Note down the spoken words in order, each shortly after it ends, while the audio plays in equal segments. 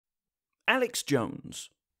Alex Jones.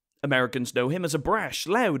 Americans know him as a brash,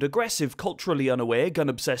 loud, aggressive, culturally unaware,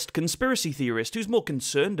 gun-obsessed conspiracy theorist who's more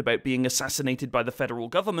concerned about being assassinated by the federal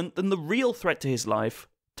government than the real threat to his life,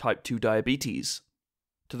 type 2 diabetes.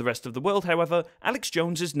 To the rest of the world, however, Alex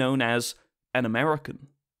Jones is known as an American.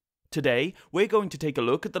 Today, we're going to take a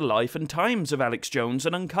look at the life and times of Alex Jones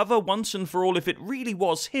and uncover once and for all if it really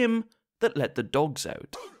was him that let the dogs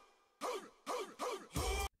out.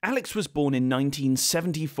 Alex was born in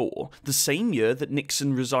 1974, the same year that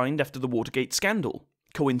Nixon resigned after the Watergate scandal.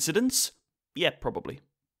 Coincidence? Yeah, probably.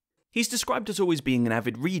 He's described as always being an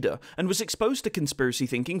avid reader, and was exposed to conspiracy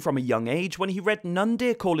thinking from a young age when he read None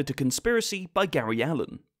Dare Call It a Conspiracy by Gary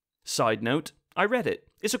Allen. Side note, I read it.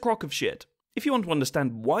 It's a crock of shit. If you want to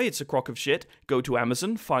understand why it's a crock of shit, go to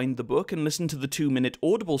Amazon, find the book, and listen to the 2-minute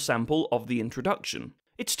Audible sample of the introduction.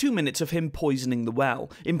 It's 2 minutes of him poisoning the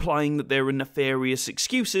well, implying that there are nefarious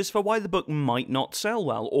excuses for why the book might not sell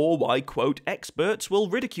well, or why, quote, experts will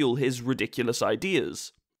ridicule his ridiculous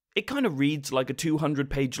ideas. It kind of reads like a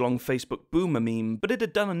 200-page-long Facebook boomer meme, but it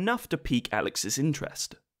had done enough to pique Alex's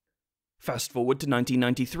interest. Fast forward to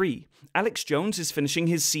 1993. Alex Jones is finishing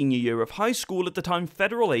his senior year of high school at the time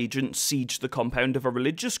federal agents sieged the compound of a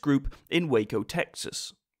religious group in Waco,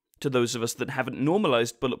 Texas. To those of us that haven't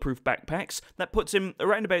normalized bulletproof backpacks, that puts him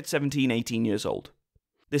around about 17, 18 years old.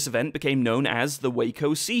 This event became known as the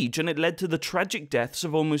Waco Siege, and it led to the tragic deaths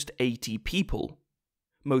of almost 80 people.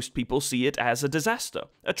 Most people see it as a disaster,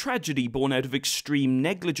 a tragedy born out of extreme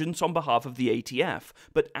negligence on behalf of the ATF,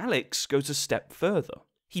 but Alex goes a step further.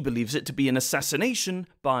 He believes it to be an assassination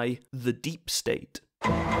by the deep state.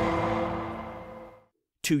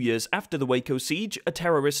 2 years after the Waco siege, a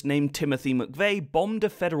terrorist named Timothy McVeigh bombed a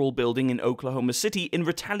federal building in Oklahoma City in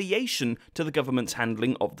retaliation to the government's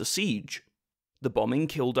handling of the siege. The bombing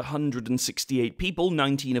killed 168 people,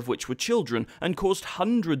 19 of which were children, and caused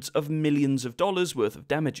hundreds of millions of dollars worth of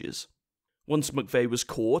damages. Once McVeigh was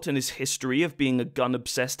caught and his history of being a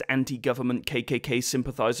gun-obsessed anti-government KKK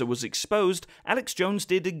sympathizer was exposed, Alex Jones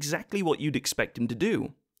did exactly what you'd expect him to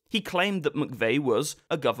do. He claimed that McVeigh was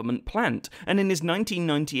a government plant, and in his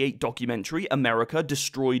 1998 documentary, America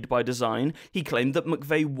Destroyed by Design, he claimed that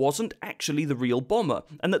McVeigh wasn't actually the real bomber,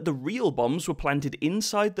 and that the real bombs were planted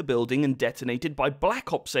inside the building and detonated by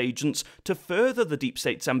Black Ops agents to further the deep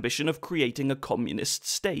state's ambition of creating a communist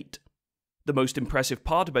state. The most impressive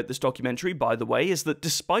part about this documentary, by the way, is that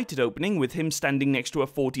despite it opening with him standing next to a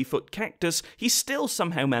 40-foot cactus, he still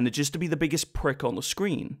somehow manages to be the biggest prick on the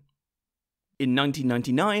screen. In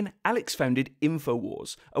 1999, Alex founded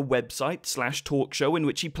InfoWars, a website/talk show in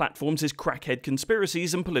which he platforms his crackhead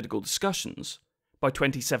conspiracies and political discussions. By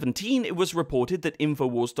 2017, it was reported that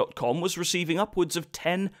Infowars.com was receiving upwards of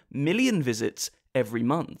 10 million visits every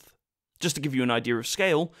month. Just to give you an idea of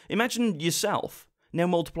scale, imagine yourself. Now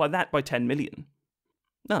multiply that by 10 million.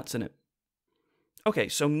 Nuts, isn't it? Okay,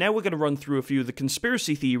 so now we're going to run through a few of the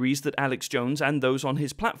conspiracy theories that Alex Jones and those on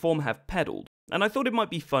his platform have peddled. And I thought it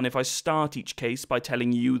might be fun if I start each case by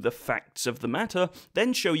telling you the facts of the matter,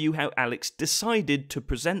 then show you how Alex decided to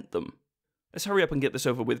present them. Let's hurry up and get this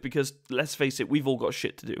over with because, let's face it, we've all got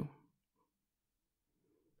shit to do.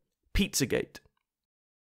 Pizzagate.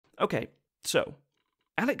 Okay, so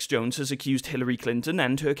Alex Jones has accused Hillary Clinton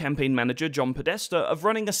and her campaign manager John Podesta of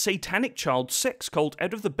running a satanic child sex cult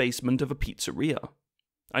out of the basement of a pizzeria.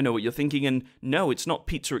 I know what you're thinking, and no, it's not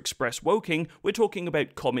Pizza Express Woking, we're talking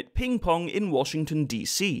about Comet Ping Pong in Washington,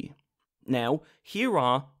 D.C. Now, here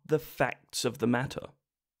are the facts of the matter.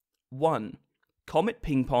 1. Comet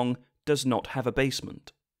Ping Pong does not have a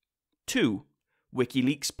basement. 2.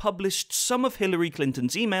 WikiLeaks published some of Hillary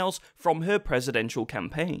Clinton's emails from her presidential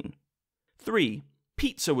campaign. 3.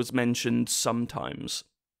 Pizza was mentioned sometimes.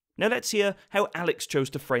 Now let's hear how Alex chose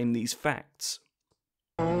to frame these facts.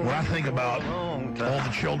 When I think about all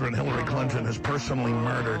the children Hillary Clinton has personally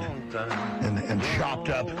murdered and chopped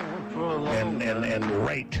up and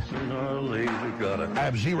raped, I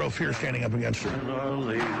have zero fear standing up against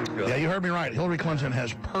her. Yeah, you heard me right. Hillary Clinton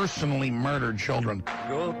has personally murdered children.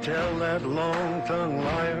 Go tell that long-tongued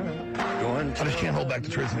liar. I just can't hold back the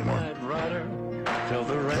truth anymore.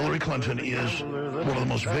 Hillary Clinton is one of the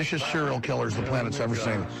most vicious serial killers the planet's ever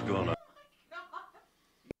seen.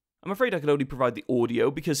 I'm afraid I could only provide the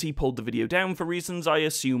audio because he pulled the video down for reasons I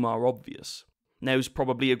assume are obvious. Now's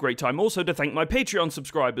probably a great time also to thank my Patreon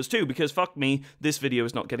subscribers too, because fuck me, this video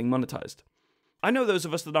is not getting monetized. I know those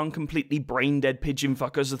of us that aren't completely brain-dead pigeon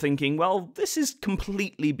fuckers are thinking, well, this is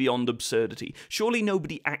completely beyond absurdity. Surely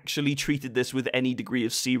nobody actually treated this with any degree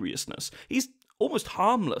of seriousness. He's almost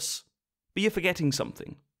harmless. But you're forgetting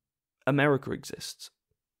something. America exists.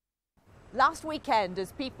 Last weekend,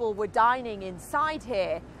 as people were dining inside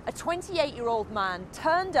here, a 28-year-old man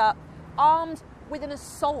turned up armed with an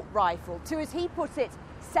assault rifle to, as he put it,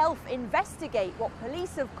 self-investigate what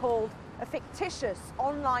police have called a fictitious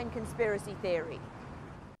online conspiracy theory.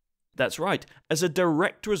 That's right. As a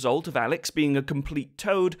direct result of Alex being a complete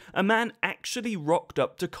toad, a man actually rocked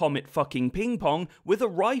up to Comet fucking Ping Pong with a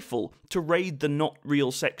rifle to raid the not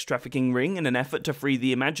real sex trafficking ring in an effort to free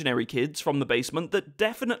the imaginary kids from the basement that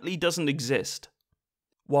definitely doesn't exist.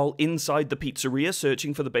 While inside the pizzeria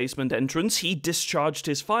searching for the basement entrance, he discharged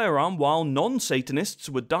his firearm while non-Satanists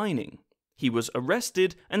were dining. He was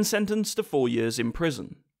arrested and sentenced to 4 years in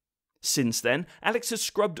prison. Since then, Alex has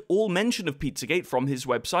scrubbed all mention of Pizzagate from his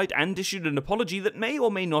website and issued an apology that may or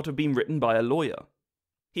may not have been written by a lawyer.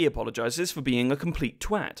 He apologises for being a complete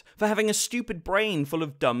twat, for having a stupid brain full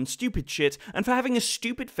of dumb, stupid shit, and for having a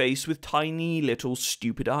stupid face with tiny, little,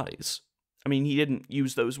 stupid eyes. I mean, he didn't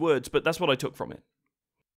use those words, but that's what I took from it.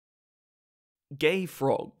 Gay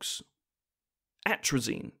frogs.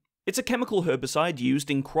 Atrazine. It's a chemical herbicide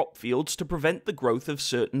used in crop fields to prevent the growth of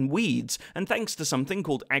certain weeds, and thanks to something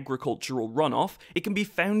called agricultural runoff, it can be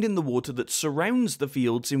found in the water that surrounds the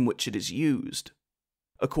fields in which it is used.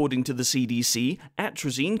 According to the CDC,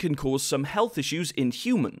 atrazine can cause some health issues in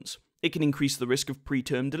humans. It can increase the risk of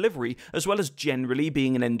preterm delivery, as well as generally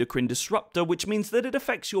being an endocrine disruptor, which means that it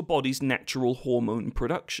affects your body's natural hormone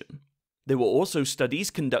production. There were also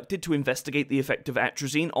studies conducted to investigate the effect of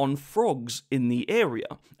atrazine on frogs in the area,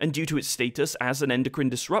 and due to its status as an endocrine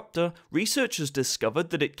disruptor, researchers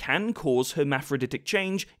discovered that it can cause hermaphroditic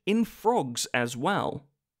change in frogs as well.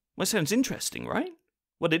 Well, sounds interesting, right?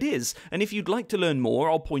 Well, it is, and if you'd like to learn more,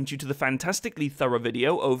 I'll point you to the fantastically thorough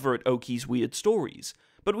video over at Oki's Weird Stories.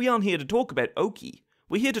 But we aren't here to talk about Oki,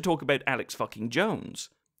 we're here to talk about Alex fucking Jones.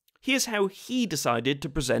 Here's how he decided to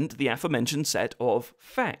present the aforementioned set of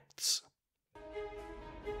facts.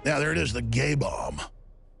 Now, there it is, the gay bomb.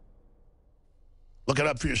 Look it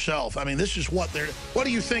up for yourself. I mean, this is what they're... What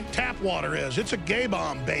do you think tap water is? It's a gay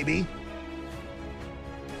bomb, baby.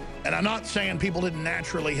 And I'm not saying people didn't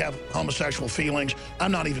naturally have homosexual feelings.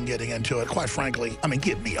 I'm not even getting into it, quite frankly. I mean,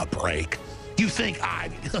 give me a break. You think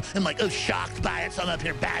I'm like, oh, shocked by it, so I'm up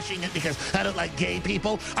here bashing it because I don't like gay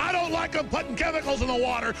people? I don't like them putting chemicals in the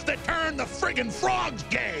water that turn the friggin' frogs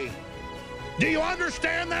gay. Do you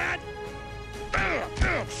understand that?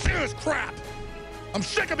 Serious crap. I'm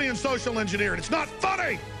sick of being social engineered. It's not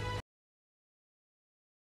funny.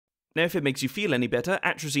 Now, if it makes you feel any better,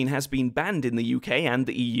 atrazine has been banned in the UK and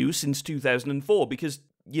the EU since 2004 because,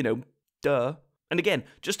 you know, duh. And again,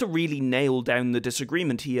 just to really nail down the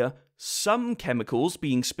disagreement here, some chemicals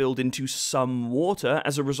being spilled into some water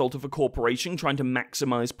as a result of a corporation trying to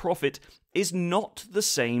maximize profit is not the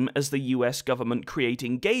same as the US government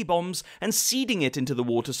creating gay bombs and seeding it into the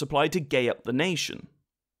water supply to gay up the nation.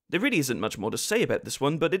 There really isn't much more to say about this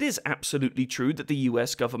one, but it is absolutely true that the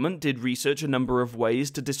US government did research a number of ways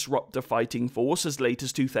to disrupt a fighting force as late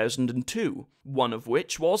as 2002, one of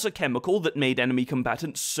which was a chemical that made enemy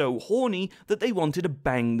combatants so horny that they wanted to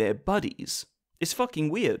bang their buddies. It's fucking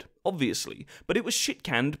weird, obviously, but it was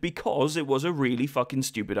shit-canned because it was a really fucking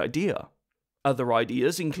stupid idea. Other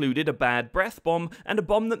ideas included a bad breath bomb and a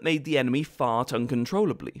bomb that made the enemy fart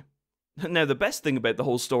uncontrollably. Now, the best thing about the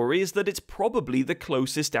whole story is that it's probably the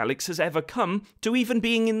closest Alex has ever come to even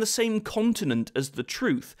being in the same continent as the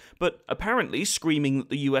truth, but apparently screaming that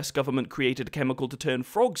the US government created a chemical to turn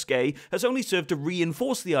frogs gay has only served to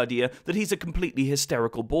reinforce the idea that he's a completely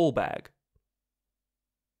hysterical ballbag.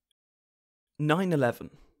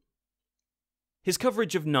 9/11. His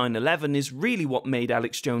coverage of 9/11 is really what made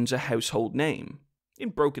Alex Jones a household name. In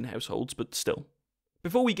broken households, but still.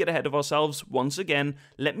 Before we get ahead of ourselves, once again,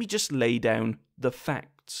 let me just lay down the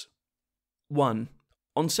facts. 1.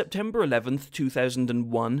 On September 11th,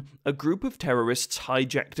 2001, a group of terrorists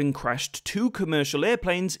hijacked and crashed 2 commercial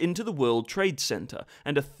airplanes into the World Trade Center,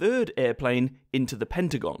 and a 3rd airplane into the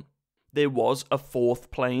Pentagon. There was a 4th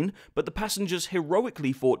plane, but the passengers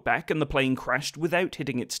heroically fought back and the plane crashed without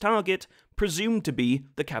hitting its target, presumed to be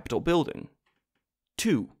the Capitol building.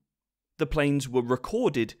 2. The planes were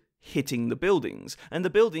recorded hitting the buildings, and the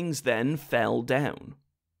buildings then fell down.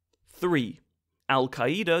 3.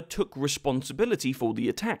 Al-Qaeda took responsibility for the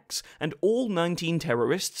attacks, and all 19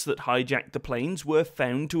 terrorists that hijacked the planes were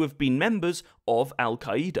found to have been members of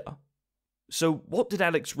Al-Qaeda. So what did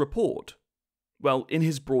Alex report? Well, in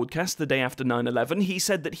his broadcast the day after 9/11, he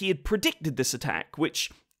said that he had predicted this attack,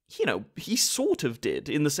 which, you know, he sort of did,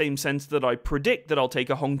 in the same sense that I predict that I'll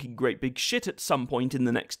take a honking great big shit at some point in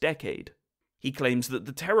the next decade. He claims that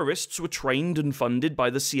the terrorists were trained and funded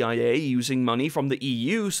by the CIA using money from the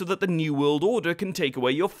EU so that the New World Order can take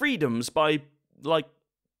away your freedoms by, like,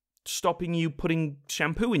 stopping you putting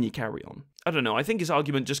shampoo in your carry-on. I don't know, I think his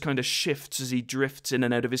argument just kind of shifts as he drifts in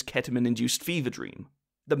and out of his ketamine-induced fever dream.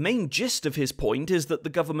 The main gist of his point is that the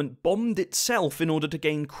government bombed itself in order to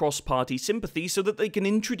gain cross-party sympathy so that they can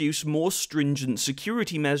introduce more stringent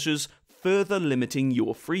security measures, further limiting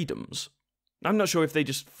your freedoms. I'm not sure if they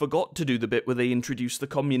just forgot to do the bit where they introduced the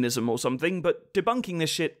communism or something, but debunking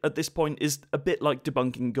this shit at this point is a bit like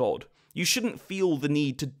debunking God. You shouldn't feel the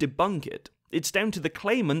need to debunk it. It's down to the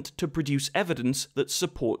claimant to produce evidence that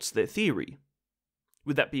supports their theory.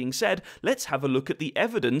 With that being said, let's have a look at the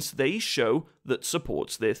evidence they show that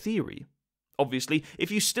supports their theory. Obviously,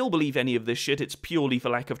 if you still believe any of this shit, it's purely for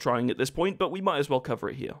lack of trying at this point, but we might as well cover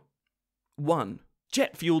it here. 1.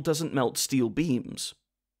 Jet fuel doesn't melt steel beams.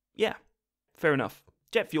 Yeah, fair enough.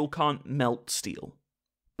 Jet fuel can't melt steel.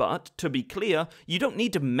 But, to be clear, you don't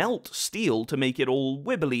need to melt steel to make it all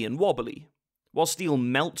wibbly and wobbly. While steel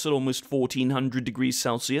melts at almost 1400 degrees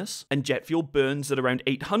Celsius, and jet fuel burns at around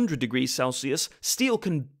 800 degrees Celsius, steel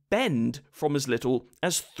can bend from as little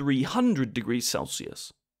as 300 degrees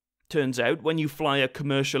Celsius. Turns out, when you fly a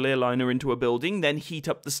commercial airliner into a building, then heat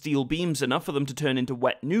up the steel beams enough for them to turn into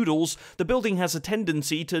wet noodles, the building has a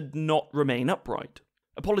tendency to not remain upright.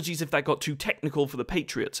 Apologies if that got too technical for the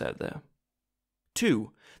patriots out there.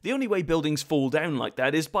 2. The only way buildings fall down like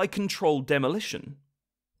that is by controlled demolition.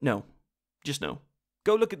 No. Just no.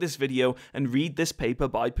 Go look at this video and read this paper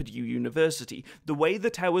by Purdue University. The way the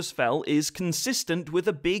towers fell is consistent with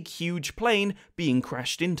a big, huge plane being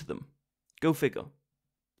crashed into them. Go figure.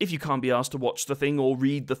 If you can't be asked to watch the thing or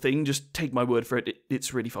read the thing, just take my word for it,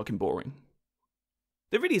 it's really fucking boring.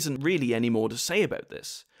 There really isn't really any more to say about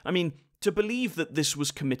this. I mean, to believe that this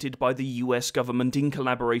was committed by the US government in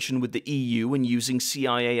collaboration with the EU and using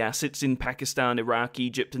CIA assets in Pakistan, Iraq,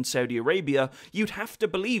 Egypt, and Saudi Arabia, you'd have to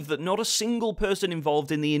believe that not a single person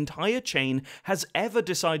involved in the entire chain has ever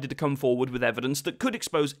decided to come forward with evidence that could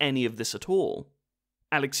expose any of this at all.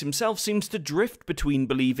 Alex himself seems to drift between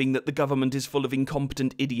believing that the government is full of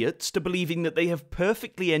incompetent idiots to believing that they have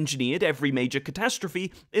perfectly engineered every major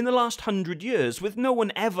catastrophe in the last 100 years, with no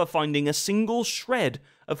one ever finding a single shred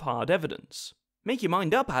of hard evidence. Make your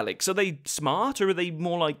mind up, Alex. Are they smart, or are they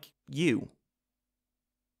more like you?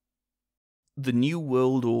 The New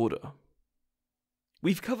World Order.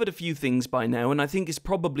 We've covered a few things by now, and I think it's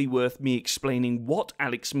probably worth me explaining what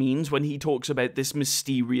Alex means when he talks about this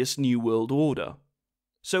mysterious New World Order.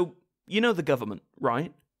 So, you know the government,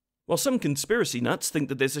 right? Well, some conspiracy nuts think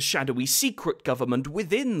that there's a shadowy secret government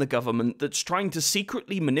within the government that's trying to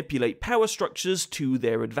secretly manipulate power structures to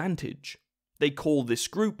their advantage. They call this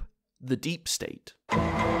group the Deep State.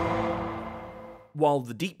 While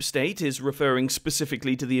the Deep State is referring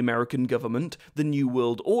specifically to the American government, the New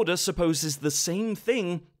World Order supposes the same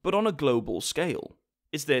thing, but on a global scale.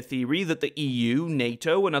 It's their theory that the EU,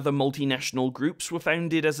 NATO, and other multinational groups were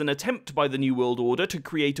founded as an attempt by the New World Order to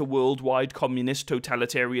create a worldwide communist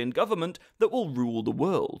totalitarian government that will rule the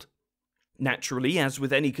world. Naturally, as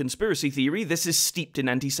with any conspiracy theory, this is steeped in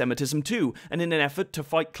anti-Semitism too, and in an effort to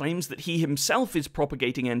fight claims that he himself is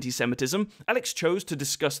propagating anti-Semitism, Alex chose to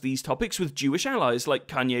discuss these topics with Jewish allies like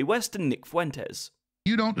Kanye West and Nick Fuentes.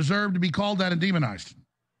 You don't deserve to be called that and demonized.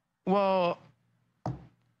 Well,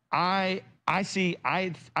 I see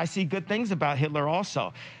good things about Hitler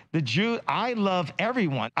also. The Jew, I love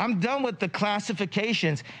everyone. I'm done with the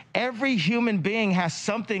classifications. Every human being has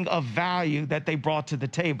something of value that they brought to the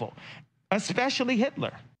table, especially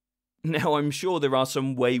Hitler. Now, I'm sure there are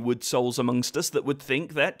some wayward souls amongst us that would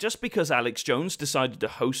think that just because Alex Jones decided to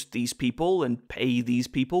host these people and pay these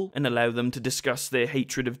people and allow them to discuss their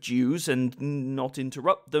hatred of Jews and not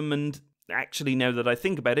interrupt them and actually, now that I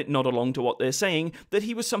think about it, nod along to what they're saying, that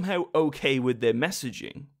he was somehow okay with their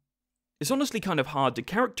messaging. It's honestly kind of hard to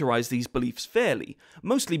characterize these beliefs fairly,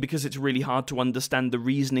 mostly because it's really hard to understand the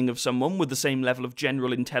reasoning of someone with the same level of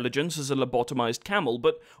general intelligence as a lobotomized camel,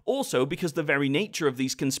 but also because the very nature of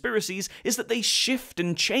these conspiracies is that they shift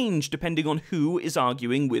and change depending on who is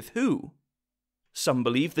arguing with who. Some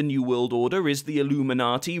believe the New World Order is the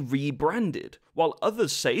Illuminati rebranded, while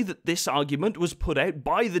others say that this argument was put out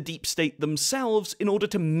by the Deep State themselves in order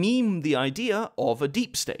to meme the idea of a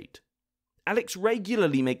Deep State. Alex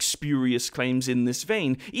regularly makes spurious claims in this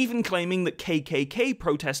vein, even claiming that KKK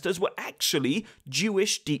protesters were actually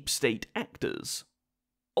Jewish Deep State actors.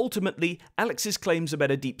 Ultimately, Alex's claims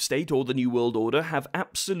about a Deep State or the New World Order have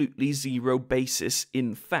absolutely zero basis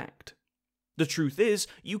in fact. The truth is,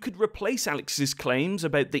 you could replace Alex's claims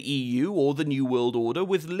about the EU or the New World Order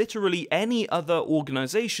with literally any other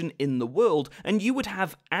organisation in the world, and you would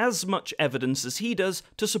have as much evidence as he does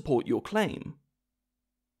to support your claim.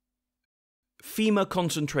 FEMA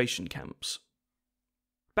concentration camps.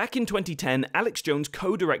 Back in 2010, Alex Jones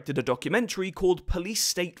co-directed a documentary called Police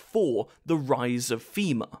State 4: The Rise of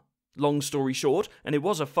FEMA. Long story short, and it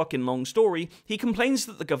was a fucking long story, he complains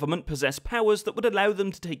that the government possess powers that would allow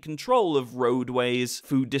them to take control of roadways,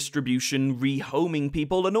 food distribution, rehoming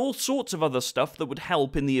people, and all sorts of other stuff that would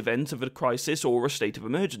help in the event of a crisis or a state of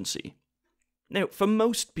emergency. Now, for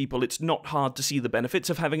most people, it's not hard to see the benefits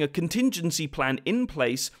of having a contingency plan in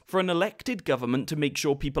place for an elected government to make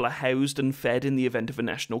sure people are housed and fed in the event of a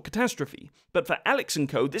national catastrophe. But for Alex and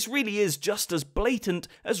co, this really is just as blatant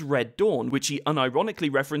as Red Dawn, which he unironically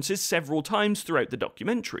references several times throughout the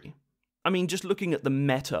documentary. I mean, just looking at the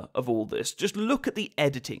meta of all this, just look at the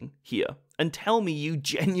editing here, and tell me you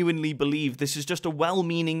genuinely believe this is just a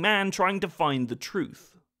well-meaning man trying to find the truth.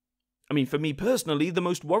 I mean, for me personally, the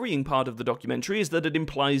most worrying part of the documentary is that it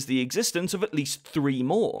implies the existence of at least 3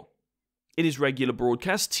 more. In his regular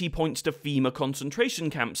broadcasts, he points to FEMA concentration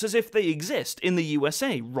camps as if they exist in the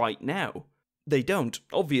USA right now. They don't,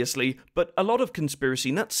 obviously, but a lot of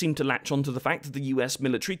conspiracy nuts seem to latch onto the fact that the US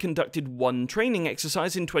military conducted one training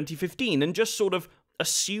exercise in 2015 and just sort of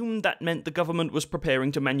assumed that meant the government was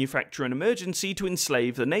preparing to manufacture an emergency to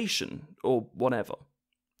enslave the nation, or whatever.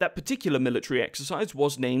 That particular military exercise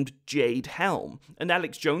was named Jade Helm, and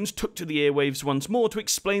Alex Jones took to the airwaves once more to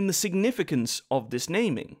explain the significance of this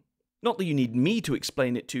naming. Not that you need me to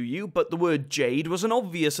explain it to you, but the word Jade was an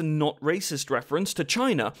obvious and not racist reference to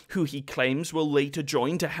China, who he claims will later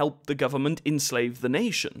join to help the government enslave the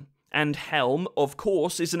nation. And Helm, of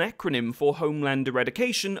course, is an acronym for Homeland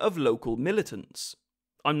Eradication of Local Militants.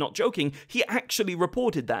 I'm not joking, he actually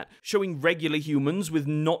reported that, showing regular humans with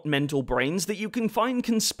not mental brains that you can find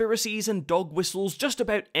conspiracies and dog whistles just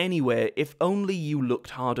about anywhere if only you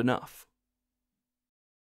looked hard enough.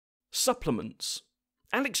 Supplements.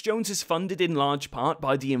 Alex Jones is funded in large part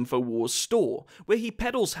by the InfoWars store, where he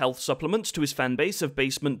peddles health supplements to his fanbase of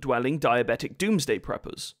basement-dwelling diabetic doomsday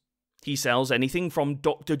preppers. He sells anything from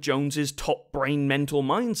Dr. Jones's top brain mental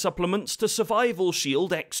mind supplements to Survival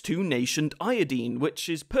Shield X2 Nascent Iodine, which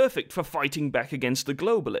is perfect for fighting back against the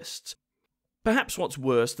globalists. Perhaps what's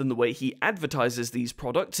worse than the way he advertises these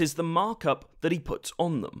products is the markup that he puts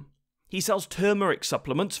on them. He sells turmeric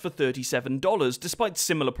supplements for $37, despite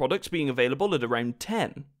similar products being available at around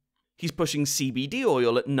 $10. He's pushing CBD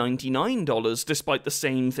oil at $99, despite the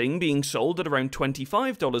same thing being sold at around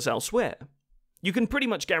 $25 elsewhere. You can pretty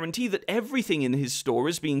much guarantee that everything in his store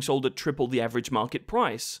is being sold at triple the average market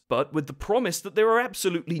price, but with the promise that there are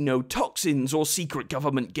absolutely no toxins or secret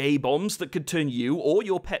government gay bombs that could turn you or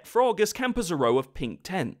your pet frog as camp as a row of pink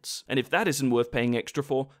tents. And if that isn't worth paying extra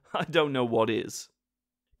for, I don't know what is.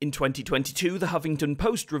 In 2022, the Huffington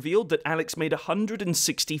Post revealed that Alex made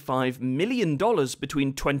 $165 million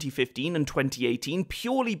between 2015 and 2018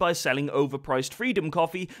 purely by selling overpriced Freedom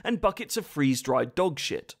Coffee and buckets of freeze-dried dog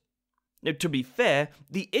shit. Now, to be fair,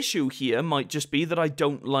 the issue here might just be that I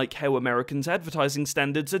don't like how Americans' advertising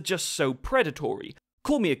standards are just so predatory.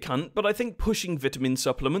 Call me a cunt, but I think pushing vitamin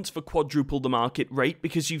supplements for quadruple the market rate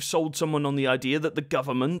because you've sold someone on the idea that the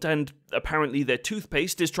government, and apparently their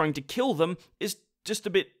toothpaste, is trying to kill them is just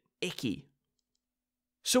a bit icky.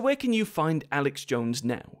 So where can you find Alex Jones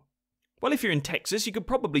now? Well, if you're in Texas, you could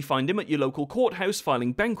probably find him at your local courthouse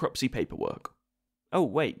filing bankruptcy paperwork. Oh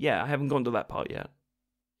wait, yeah, I haven't gone to that part yet.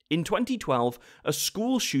 In 2012, a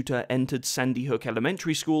school shooter entered Sandy Hook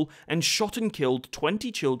Elementary School and shot and killed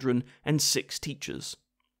 20 children and 6 teachers.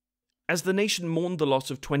 As the nation mourned the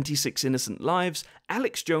loss of 26 innocent lives,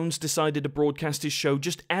 Alex Jones decided to broadcast his show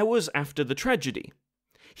just hours after the tragedy.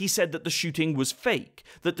 He said that the shooting was fake,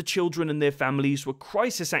 that the children and their families were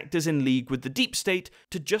crisis actors in league with the deep state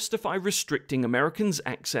to justify restricting Americans'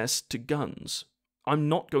 access to guns. I'm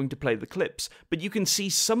not going to play the clips, but you can see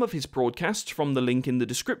some of his broadcasts from the link in the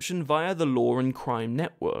description via the Law and Crime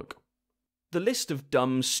Network. The list of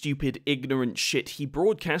dumb, stupid, ignorant shit he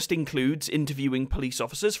broadcast includes interviewing police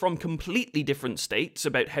officers from completely different states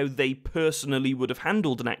about how they personally would have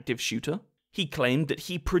handled an active shooter. He claimed that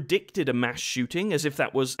he predicted a mass shooting, as if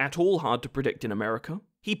that was at all hard to predict in America.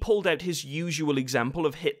 He pulled out his usual example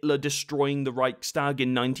of Hitler destroying the Reichstag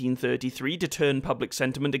in 1933 to turn public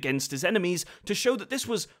sentiment against his enemies to show that this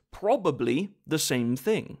was probably the same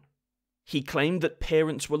thing. He claimed that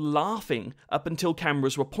parents were laughing up until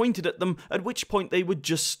cameras were pointed at them, at which point they would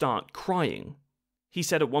just start crying. He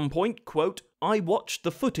said at one point, quote, "I watched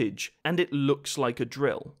the footage and it looks like a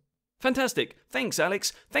drill." Fantastic. Thanks,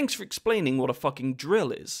 Alex. Thanks for explaining what a fucking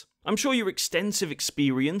drill is. I'm sure your extensive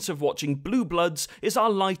experience of watching Blue Bloods is our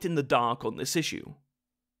light in the dark on this issue.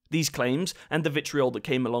 These claims, and the vitriol that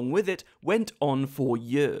came along with it, went on for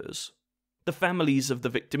years. The families of the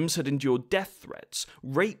victims had endured death threats,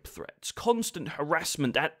 rape threats, constant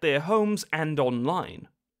harassment at their homes and online.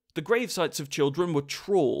 The gravesites of children were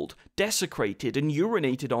trawled, desecrated, and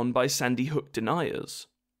urinated on by Sandy Hook deniers.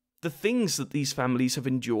 The things that these families have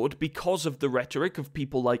endured because of the rhetoric of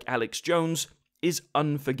people like Alex Jones is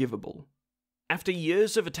unforgivable. After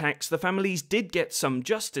years of attacks, the families did get some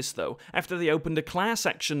justice, though, after they opened a class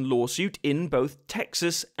action lawsuit in both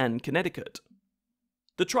Texas and Connecticut.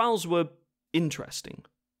 The trials were interesting.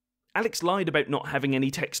 Alex lied about not having any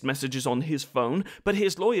text messages on his phone, but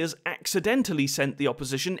his lawyers accidentally sent the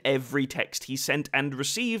opposition every text he sent and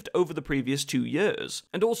received over the previous 2 years,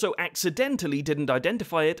 and also accidentally didn't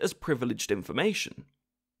identify it as privileged information.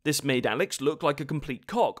 This made Alex look like a complete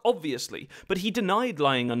cock, obviously, but he denied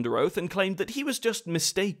lying under oath and claimed that he was just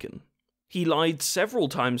mistaken. He lied several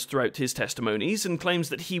times throughout his testimonies and claims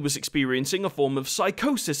that he was experiencing a form of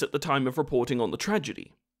psychosis at the time of reporting on the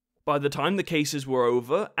tragedy. By the time the cases were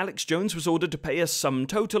over, Alex Jones was ordered to pay a sum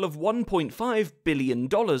total of $1.5 billion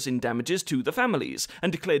in damages to the families,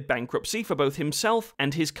 and declared bankruptcy for both himself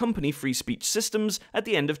and his company Free Speech Systems at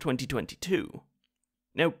the end of 2022.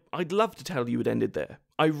 Now, I'd love to tell you it ended there.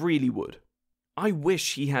 I really would. I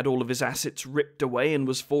wish he had all of his assets ripped away and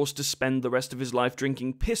was forced to spend the rest of his life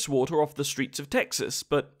drinking piss water off the streets of Texas,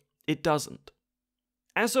 but it doesn't.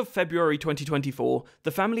 As of February 2024,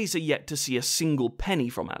 the families are yet to see a single penny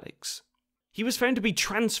from Alex. He was found to be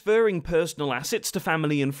transferring personal assets to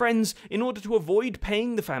family and friends in order to avoid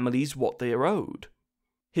paying the families what they are owed.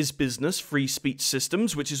 His business, Free Speech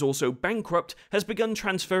Systems, which is also bankrupt, has begun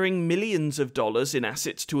transferring millions of dollars in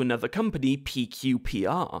assets to another company,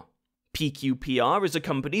 PQPR. PQPR is a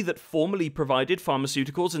company that formerly provided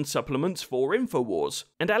pharmaceuticals and supplements for InfoWars,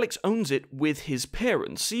 and Alex owns it with his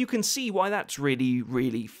parents, so you can see why that's really,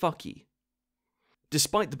 really fucky.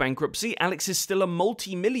 Despite the bankruptcy, Alex is still a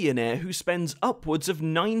multi-millionaire who spends upwards of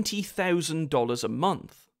 $90,000 a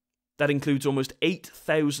month. That includes almost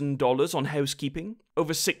 $8,000 on housekeeping,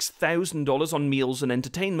 over $6,000 on meals and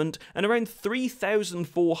entertainment, and around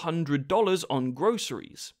 $3,400 on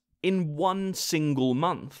groceries, in one single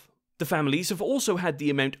month. The families have also had the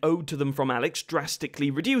amount owed to them from Alex drastically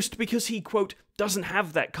reduced because he, quote, doesn't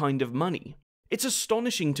have that kind of money. It's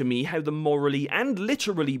astonishing to me how the morally and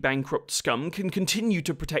literally bankrupt scum can continue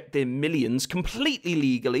to protect their millions completely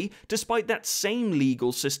legally, despite that same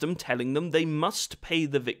legal system telling them they must pay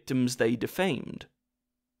the victims they defamed.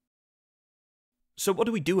 So what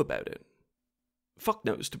do we do about it? Fuck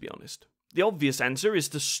knows, to be honest. The obvious answer is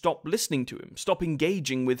to stop listening to him, stop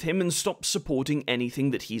engaging with him, and stop supporting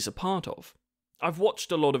anything that he's a part of. I've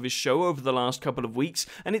watched a lot of his show over the last couple of weeks,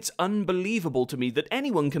 and it's unbelievable to me that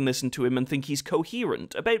anyone can listen to him and think he's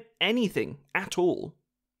coherent about anything at all.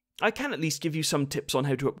 I can at least give you some tips on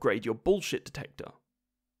how to upgrade your bullshit detector.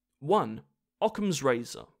 1. Occam's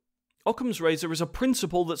razor. Occam's razor is a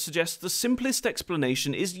principle that suggests the simplest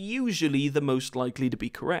explanation is usually the most likely to be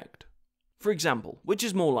correct. For example, which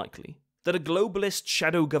is more likely? That a globalist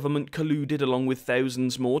shadow government colluded along with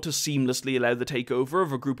thousands more to seamlessly allow the takeover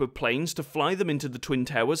of a group of planes to fly them into the Twin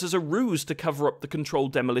Towers as a ruse to cover up the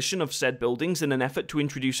controlled demolition of said buildings in an effort to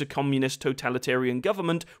introduce a communist totalitarian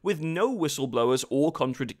government with no whistleblowers or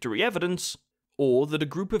contradictory evidence, or that a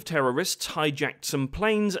group of terrorists hijacked some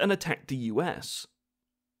planes and attacked the US.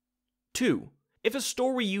 2. If a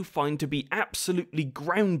story you find to be absolutely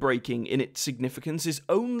groundbreaking in its significance is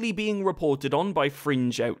only being reported on by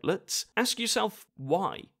fringe outlets, ask yourself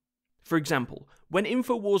why. For example, when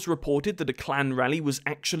InfoWars reported that a Klan rally was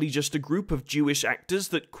actually just a group of Jewish actors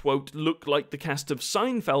that, quote, looked like the cast of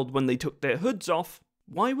Seinfeld when they took their hoods off,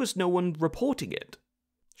 why was no one reporting it?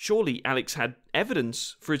 Surely Alex had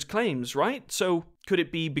evidence for his claims, right? So could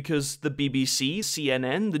it be because the BBC,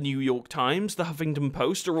 CNN, the New York Times, the Huffington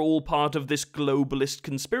Post are all part of this globalist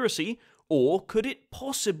conspiracy? Or could it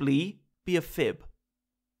possibly be a fib?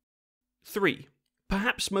 3.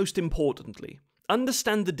 Perhaps most importantly,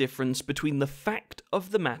 understand the difference between the fact of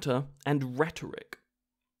the matter and rhetoric.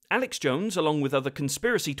 Alex Jones, along with other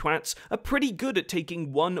conspiracy twats, are pretty good at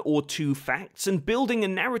taking one or two facts and building a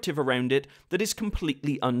narrative around it that is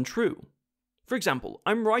completely untrue. For example,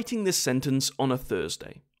 I'm writing this sentence on a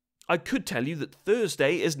Thursday. I could tell you that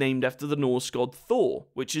Thursday is named after the Norse god Thor,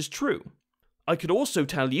 which is true. I could also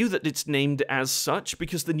tell you that it's named as such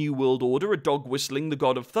because the New World Order are dog-whistling the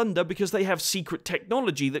god of thunder because they have secret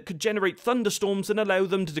technology that could generate thunderstorms and allow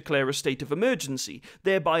them to declare a state of emergency,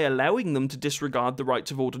 thereby allowing them to disregard the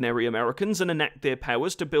rights of ordinary Americans and enact their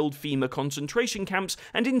powers to build FEMA concentration camps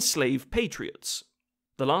and enslave patriots.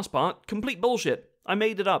 The last part, complete bullshit. I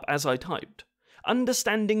made it up as I typed.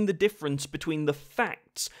 Understanding the difference between the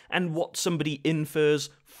facts and what somebody infers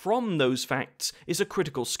from those facts is a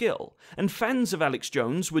critical skill, and fans of Alex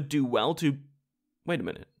Jones would do well to... Wait a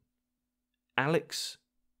minute. Alex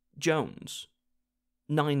Jones.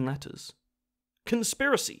 9 letters.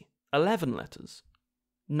 Conspiracy. 11 letters.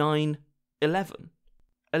 9, 11.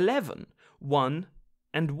 11, 1,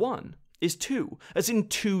 and 1 is 2, as in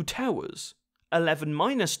 2 towers. 11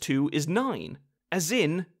 minus 2 is 9, as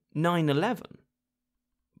in 9/11.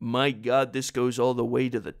 My god, this goes all the way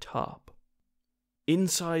to the top.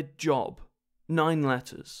 Inside job. 9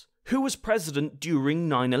 letters. Who was president during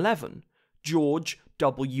 9/11? George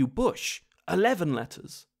W. Bush. 11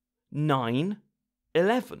 letters.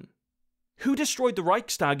 9/11. Who destroyed the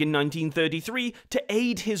Reichstag in 1933 to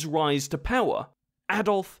aid his rise to power?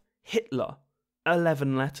 Adolf Hitler.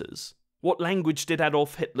 11 letters. What language did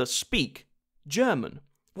Adolf Hitler speak? German.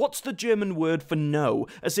 What's the German word for no?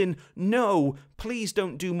 As in, no, please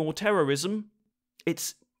don't do more terrorism.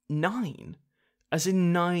 It's 9. As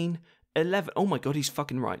in 9/11. Oh my god, he's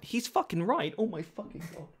fucking right. He's fucking right. Oh my fucking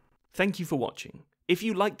god. Thank you for watching. If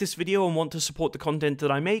you like this video and want to support the content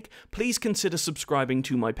that I make, please consider subscribing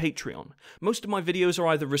to my Patreon. Most of my videos are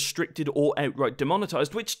either restricted or outright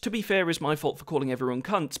demonetized, which, to be fair, is my fault for calling everyone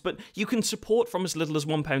cunts, but you can support from as little as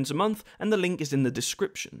 £1 a month, and the link is in the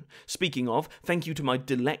description. Speaking of, thank you to my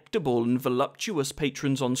delectable and voluptuous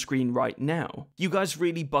patrons on screen right now. You guys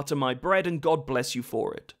really butter my bread, and God bless you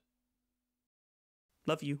for it.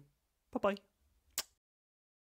 Love you. Bye-bye.